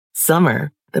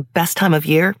Summer, the best time of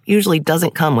year, usually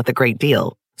doesn't come with a great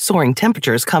deal. Soaring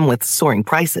temperatures come with soaring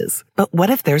prices. But what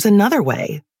if there's another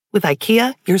way? With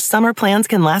IKEA, your summer plans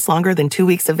can last longer than 2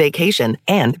 weeks of vacation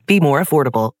and be more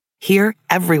affordable. Here,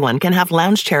 everyone can have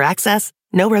lounge chair access,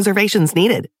 no reservations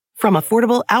needed. From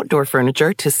affordable outdoor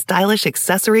furniture to stylish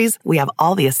accessories, we have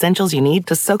all the essentials you need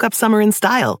to soak up summer in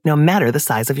style, no matter the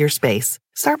size of your space.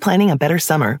 Start planning a better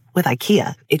summer with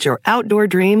IKEA. It's your outdoor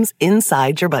dreams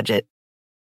inside your budget.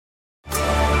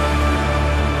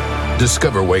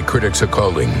 Discover why critics are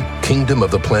calling Kingdom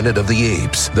of the Planet of the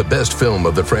Apes the best film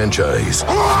of the franchise.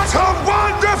 What a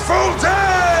wonderful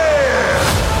day!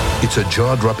 It's a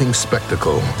jaw-dropping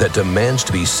spectacle that demands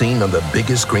to be seen on the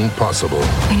biggest screen possible.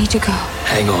 I need to go.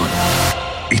 Hang on.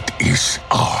 It is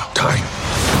our time.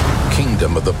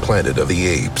 Kingdom of the Planet of the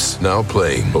Apes. Now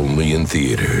playing only in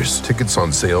theaters. Tickets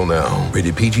on sale now.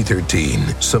 Rated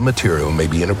PG-13. Some material may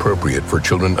be inappropriate for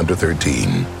children under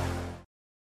 13.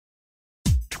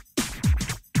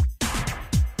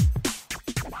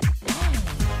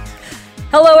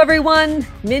 Hello, everyone.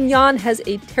 Mignon has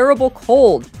a terrible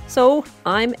cold. So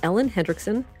I'm Ellen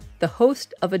Hendrickson, the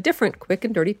host of a different Quick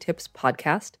and Dirty Tips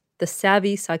podcast, The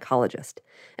Savvy Psychologist.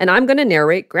 And I'm going to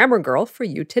narrate Grammar Girl for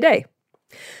you today.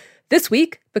 This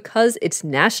week, because it's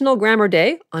National Grammar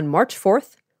Day on March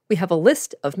 4th, we have a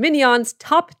list of Mignon's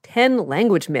top 10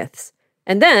 language myths.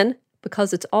 And then,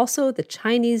 because it's also the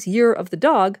Chinese Year of the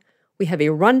Dog, we have a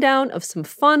rundown of some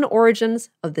fun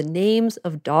origins of the names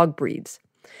of dog breeds.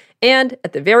 And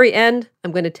at the very end,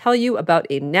 I'm going to tell you about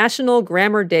a National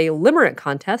Grammar Day limerick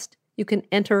contest you can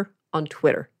enter on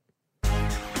Twitter.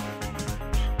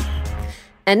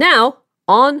 And now,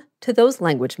 on to those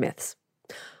language myths.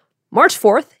 March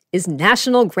 4th is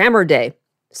National Grammar Day,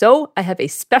 so I have a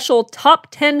special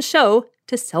top 10 show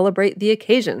to celebrate the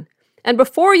occasion. And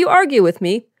before you argue with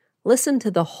me, listen to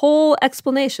the whole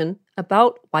explanation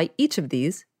about why each of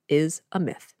these is a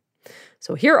myth.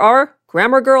 So here are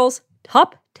Grammar Girl's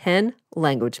top 10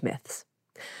 language myths.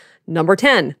 Number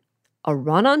 10, a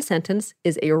run-on sentence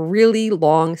is a really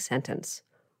long sentence.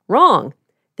 Wrong.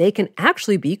 They can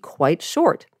actually be quite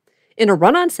short. In a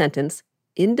run-on sentence,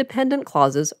 independent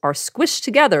clauses are squished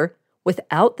together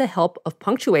without the help of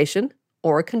punctuation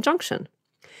or a conjunction.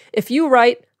 If you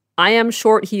write, I am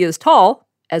short, he is tall,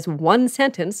 as one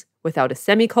sentence without a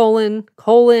semicolon,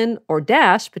 colon, or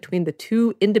dash between the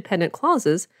two independent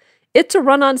clauses, it's a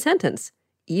run-on sentence,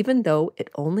 even though it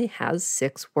only has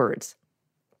 6 words.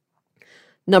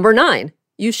 Number 9,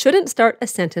 you shouldn't start a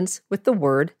sentence with the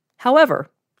word however.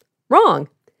 Wrong.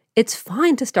 It's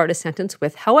fine to start a sentence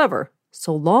with however,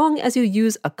 so long as you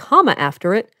use a comma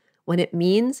after it when it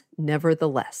means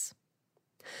nevertheless.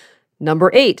 Number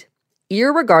 8,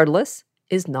 irregardless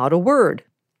is not a word.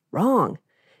 Wrong.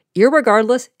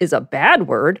 Irregardless is a bad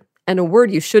word and a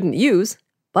word you shouldn't use,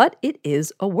 but it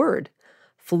is a word.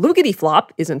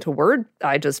 Floogity-flop isn't a word.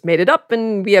 I just made it up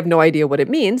and we have no idea what it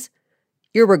means.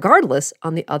 Irregardless,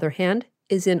 on the other hand,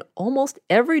 is in almost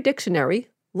every dictionary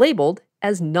labeled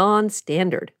as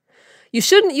non-standard. You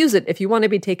shouldn't use it if you want to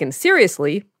be taken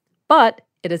seriously, but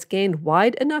it has gained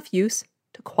wide enough use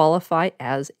to qualify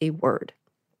as a word.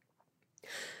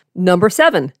 Number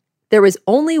 7, there is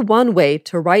only one way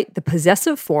to write the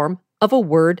possessive form of a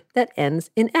word that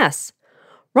ends in S.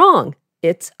 Wrong.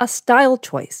 It's a style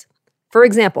choice. For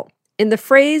example, in the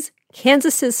phrase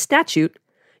Kansas's statute,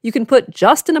 you can put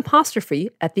just an apostrophe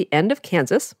at the end of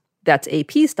Kansas, that's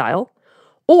AP style,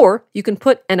 or you can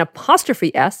put an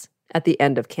apostrophe S at the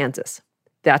end of Kansas,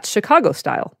 that's Chicago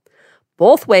style.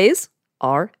 Both ways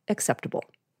are acceptable.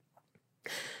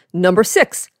 Number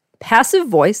 6, passive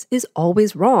voice is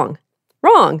always wrong.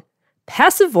 Wrong.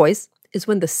 Passive voice is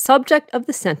when the subject of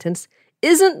the sentence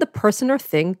isn't the person or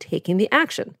thing taking the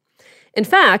action. In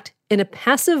fact, in a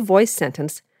passive voice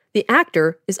sentence, the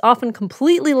actor is often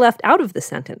completely left out of the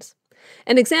sentence.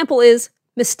 An example is,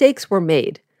 mistakes were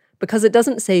made, because it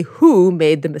doesn't say who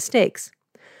made the mistakes.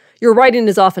 Your writing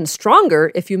is often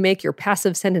stronger if you make your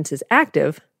passive sentences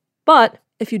active, but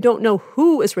if you don't know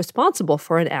who is responsible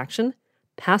for an action,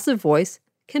 passive voice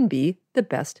can be the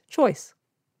best choice.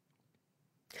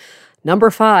 Number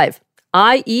 5,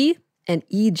 IE and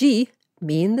EG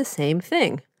mean the same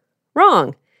thing.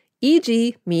 Wrong.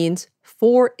 EG means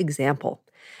for example,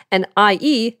 and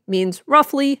IE means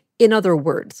roughly in other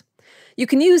words. You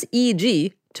can use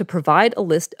EG to provide a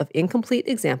list of incomplete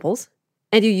examples,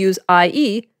 and you use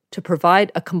IE to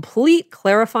provide a complete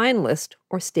clarifying list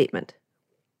or statement.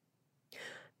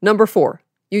 Number 4,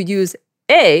 you use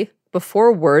A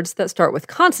before words that start with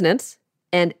consonants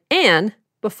and an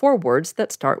before words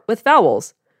that start with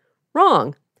vowels.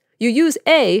 Wrong. You use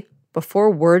A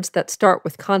before words that start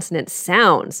with consonant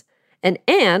sounds and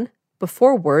an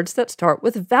before words that start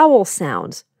with vowel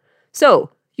sounds.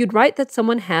 So you'd write that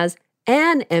someone has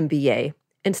an MBA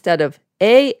instead of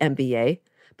a MBA,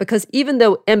 because even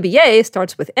though MBA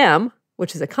starts with M,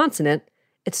 which is a consonant,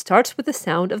 it starts with the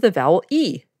sound of the vowel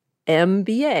E,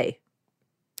 MBA.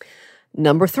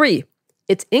 Number 3,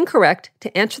 it's incorrect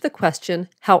to answer the question,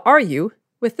 how are you,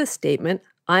 with the statement,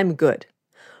 I'm good.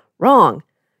 Wrong.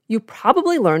 You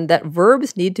probably learned that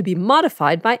verbs need to be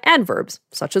modified by adverbs,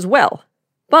 such as well.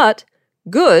 But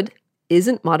good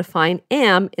isn't modifying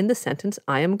am in the sentence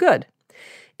I am good.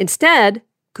 Instead,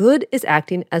 good is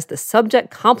acting as the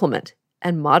subject complement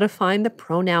and modifying the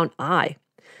pronoun I.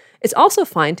 It's also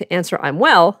fine to answer I'm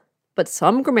well, but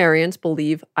some grammarians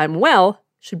believe I'm well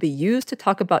should be used to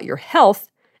talk about your health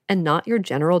and not your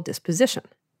general disposition.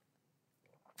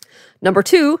 Number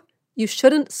 2, you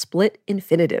shouldn't split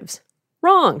infinitives.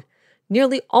 Wrong.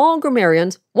 Nearly all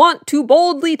grammarians want to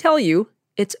boldly tell you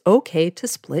it's okay to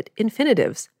split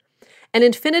infinitives. An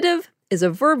infinitive is a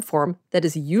verb form that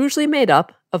is usually made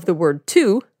up of the word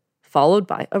to followed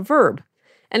by a verb.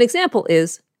 An example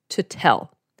is to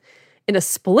tell. In a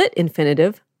split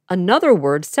infinitive, another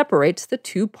word separates the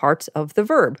two parts of the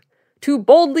verb. To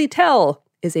boldly tell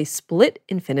is a split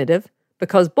infinitive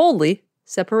because boldly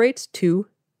separates to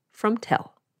from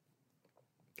tell.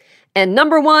 And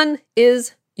number 1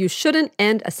 is you shouldn't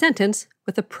end a sentence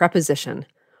with a preposition.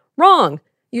 Wrong.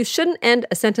 You shouldn't end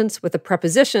a sentence with a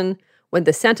preposition when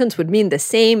the sentence would mean the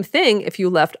same thing if you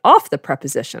left off the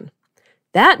preposition.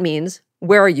 That means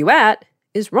where are you at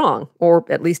is wrong, or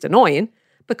at least annoying,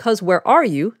 because where are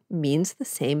you means the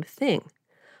same thing.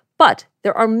 But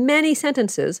there are many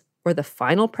sentences where the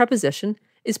final preposition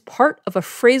is part of a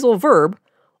phrasal verb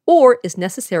or is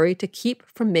necessary to keep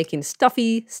from making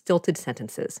stuffy, stilted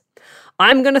sentences.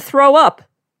 I'm going to throw up.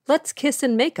 Let's kiss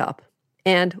and make up.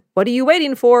 And what are you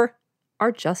waiting for?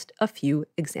 Are just a few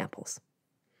examples.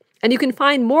 And you can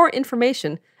find more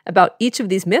information about each of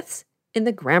these myths in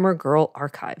the Grammar Girl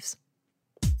archives.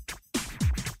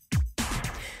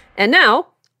 And now,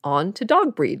 on to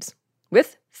dog breeds,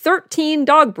 with 13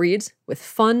 dog breeds with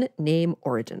fun name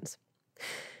origins.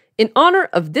 In honor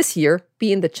of this year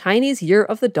being the Chinese Year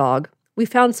of the Dog, we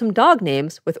found some dog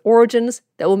names with origins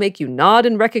that will make you nod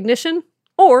in recognition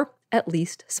or at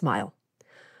least smile.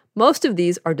 Most of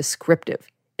these are descriptive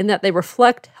in that they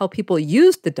reflect how people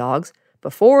used the dogs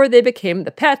before they became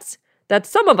the pets that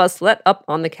some of us let up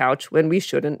on the couch when we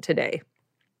shouldn't today.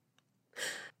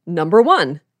 Number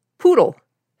 1, poodle.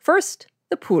 First,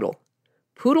 the poodle.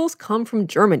 Poodles come from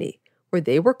Germany, where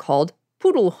they were called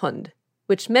Pudelhund,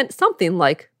 which meant something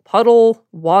like puddle,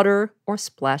 water, or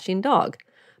splashing dog,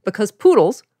 because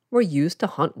poodles were used to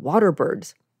hunt water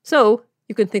birds. So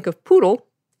you can think of poodle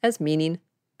as meaning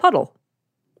puddle.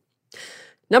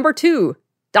 Number 2,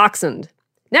 dachshund.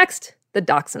 Next, the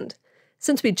dachshund.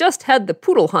 Since we just had the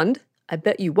Pudelhund, I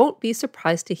bet you won't be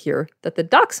surprised to hear that the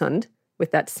dachshund,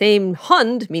 with that same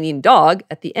Hund meaning dog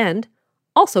at the end,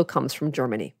 also comes from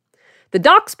Germany. The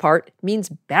Dachs part means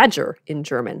badger in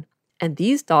German, and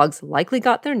these dogs likely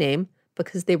got their name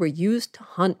because they were used to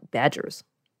hunt badgers.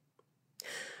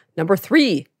 Number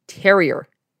 3, terrier.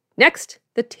 Next,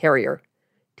 the terrier.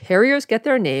 Terriers get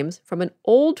their names from an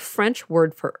old French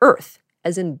word for earth,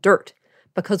 as in dirt,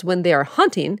 because when they are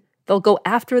hunting, they'll go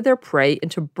after their prey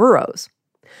into burrows.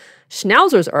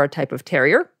 Schnauzers are a type of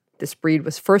terrier. This breed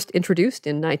was first introduced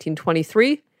in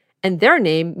 1923, and their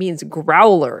name means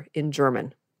growler in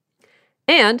German.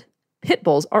 And pit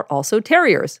bulls are also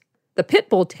terriers. The pit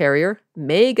bull terrier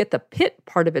may get the pit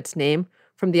part of its name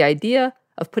from the idea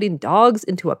of putting dogs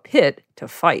into a pit to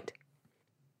fight.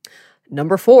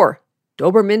 Number 4,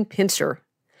 Doberman Pinscher.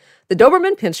 The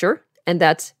Doberman Pinscher, and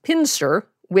that's Pinscher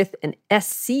with an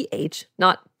SCH,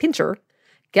 not Pinscher,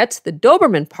 gets the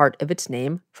Doberman part of its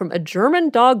name from a German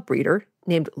dog breeder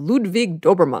named Ludwig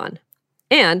Dobermann.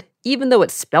 And even though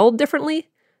it's spelled differently,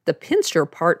 the Pinscher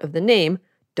part of the name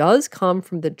does come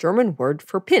from the German word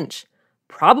for pinch,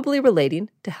 probably relating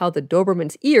to how the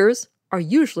Doberman's ears are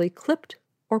usually clipped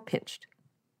or pinched.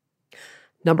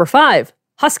 Number 5,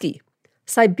 husky.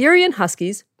 Siberian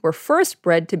huskies were first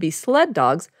bred to be sled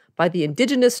dogs by the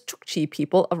indigenous Chukchi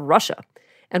people of Russia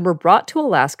and were brought to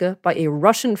Alaska by a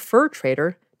Russian fur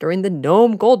trader during the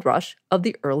Nome Gold Rush of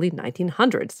the early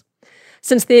 1900s.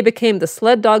 Since they became the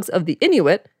sled dogs of the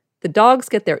Inuit, the dogs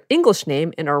get their English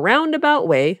name in a roundabout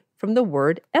way from the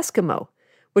word Eskimo,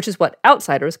 which is what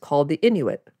outsiders called the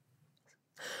Inuit.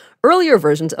 Earlier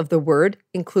versions of the word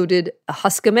included a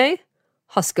huskame,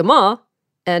 huskama,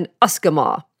 and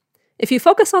uskama. If you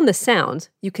focus on the sounds,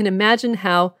 you can imagine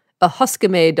how a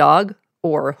huskame dog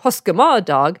or huskama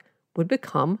dog would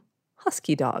become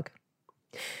husky dog.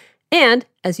 And,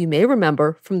 as you may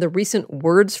remember from the recent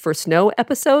Words for Snow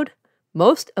episode,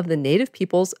 most of the native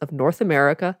peoples of North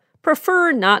America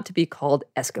prefer not to be called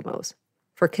Eskimos.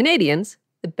 For Canadians,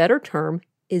 the better term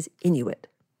is Inuit.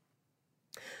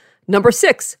 Number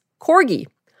 6, Corgi.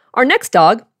 Our next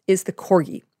dog is the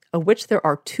Corgi, of which there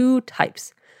are 2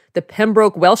 types, the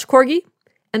Pembroke Welsh Corgi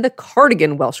and the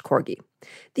Cardigan Welsh Corgi.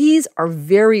 These are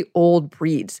very old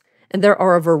breeds, and there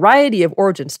are a variety of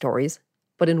origin stories,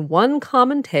 but in one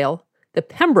common tale, the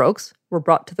Pembrokes were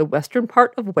brought to the western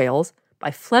part of Wales by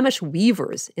Flemish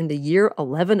weavers in the year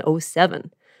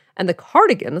 1107, and the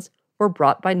Cardigans were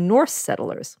brought by Norse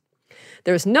settlers.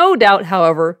 There's no doubt,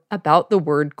 however, about the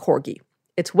word corgi.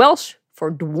 It's Welsh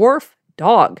for dwarf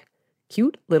dog,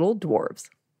 cute little dwarves.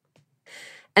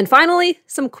 And finally,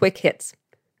 some quick hits.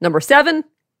 Number 7,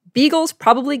 beagles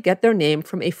probably get their name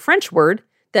from a French word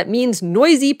that means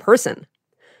noisy person.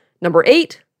 Number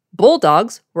 8,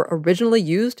 bulldogs were originally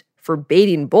used for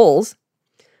baiting bulls.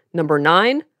 Number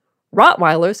 9,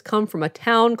 Rottweilers come from a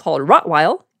town called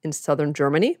Rottweil in southern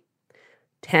Germany.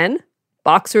 10,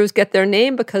 boxers get their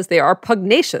name because they are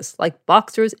pugnacious, like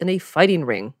boxers in a fighting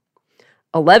ring.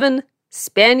 11,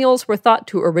 spaniels were thought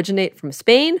to originate from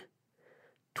Spain.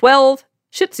 12,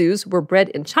 Shih Tzus were bred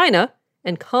in China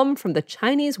and come from the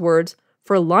Chinese words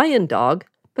for lion dog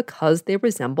because they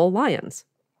resemble lions.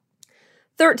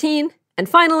 13, and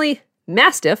finally,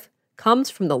 Mastiff comes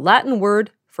from the Latin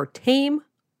word for tame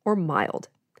or mild.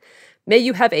 May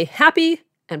you have a happy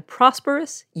and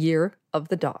prosperous year of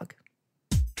the dog.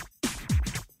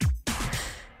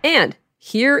 And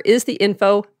here is the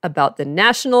info about the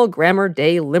National Grammar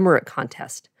Day Limerick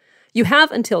Contest. You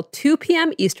have until 2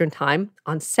 p.m. Eastern Time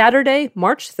on Saturday,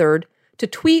 March 3rd, to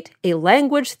tweet a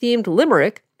language-themed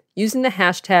limerick using the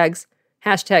hashtags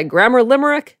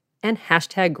 #GrammarLimerick and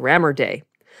 #GrammarDay.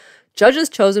 Judges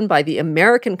chosen by the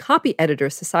American Copy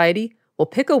Editors Society will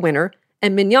pick a winner,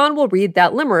 and Mignon will read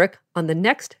that limerick on the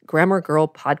next Grammar Girl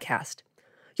podcast.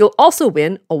 You'll also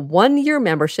win a 1-year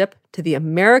membership to the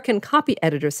American Copy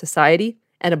Editors Society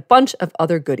and a bunch of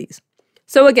other goodies.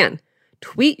 So again,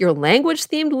 tweet your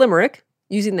language-themed limerick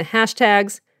using the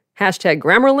hashtags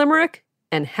 #GrammarLimerick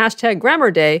and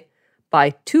 #GrammarDay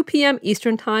by 2 p.m.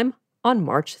 Eastern Time on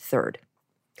March 3rd.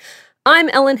 I'm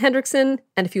Ellen Hendrickson,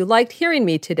 and if you liked hearing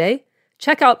me today,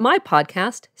 check out my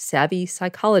podcast, Savvy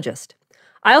Psychologist.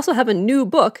 I also have a new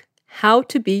book, How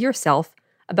to Be Yourself,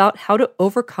 about how to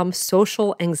overcome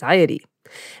social anxiety.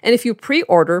 And if you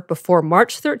pre-order before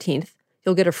March 13th,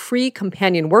 you'll get a free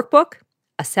companion workbook,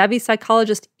 a Savvy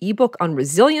Psychologist ebook on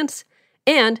resilience,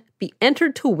 and be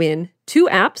entered to win 2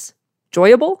 apps,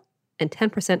 Joyable and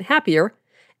 10% Happier,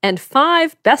 and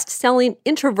 5 best-selling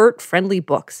introvert-friendly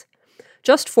books.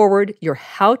 Just forward your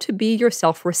How to Be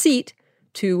Yourself receipt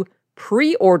to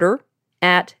pre-order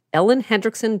at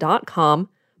ellenhendrickson.com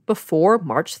before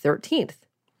March 13th.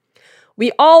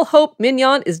 We all hope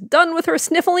Mignon is done with her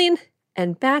sniffling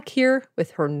and back here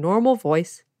with her normal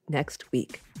voice next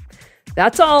week.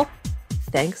 That's all.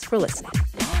 Thanks for listening.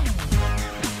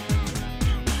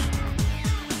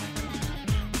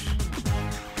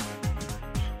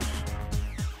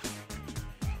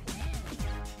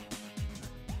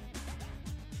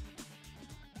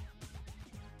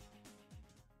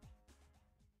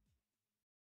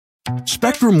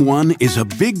 Spectrum One is a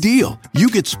big deal. You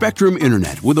get Spectrum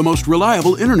Internet with the most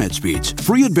reliable internet speeds,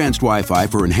 free advanced Wi-Fi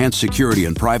for enhanced security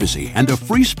and privacy, and a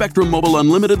free Spectrum Mobile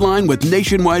Unlimited line with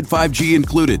nationwide 5G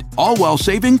included, all while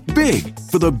saving big.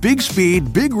 For the big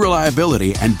speed, big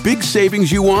reliability, and big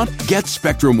savings you want, get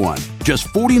Spectrum One. Just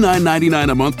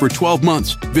 $49.99 a month for 12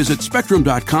 months. Visit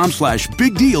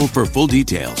spectrum.com/big deal for full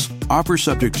details. Offer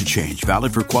subject to change.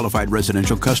 Valid for qualified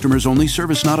residential customers only.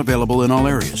 Service not available in all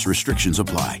areas. Restrictions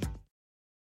apply.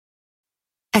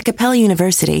 At Capella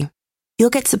University, you'll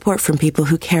get support from people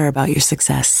who care about your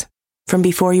success. From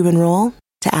before you enroll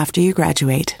to after you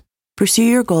graduate, pursue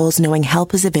your goals knowing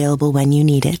help is available when you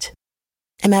need it.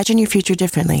 Imagine your future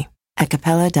differently at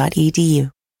capella.edu.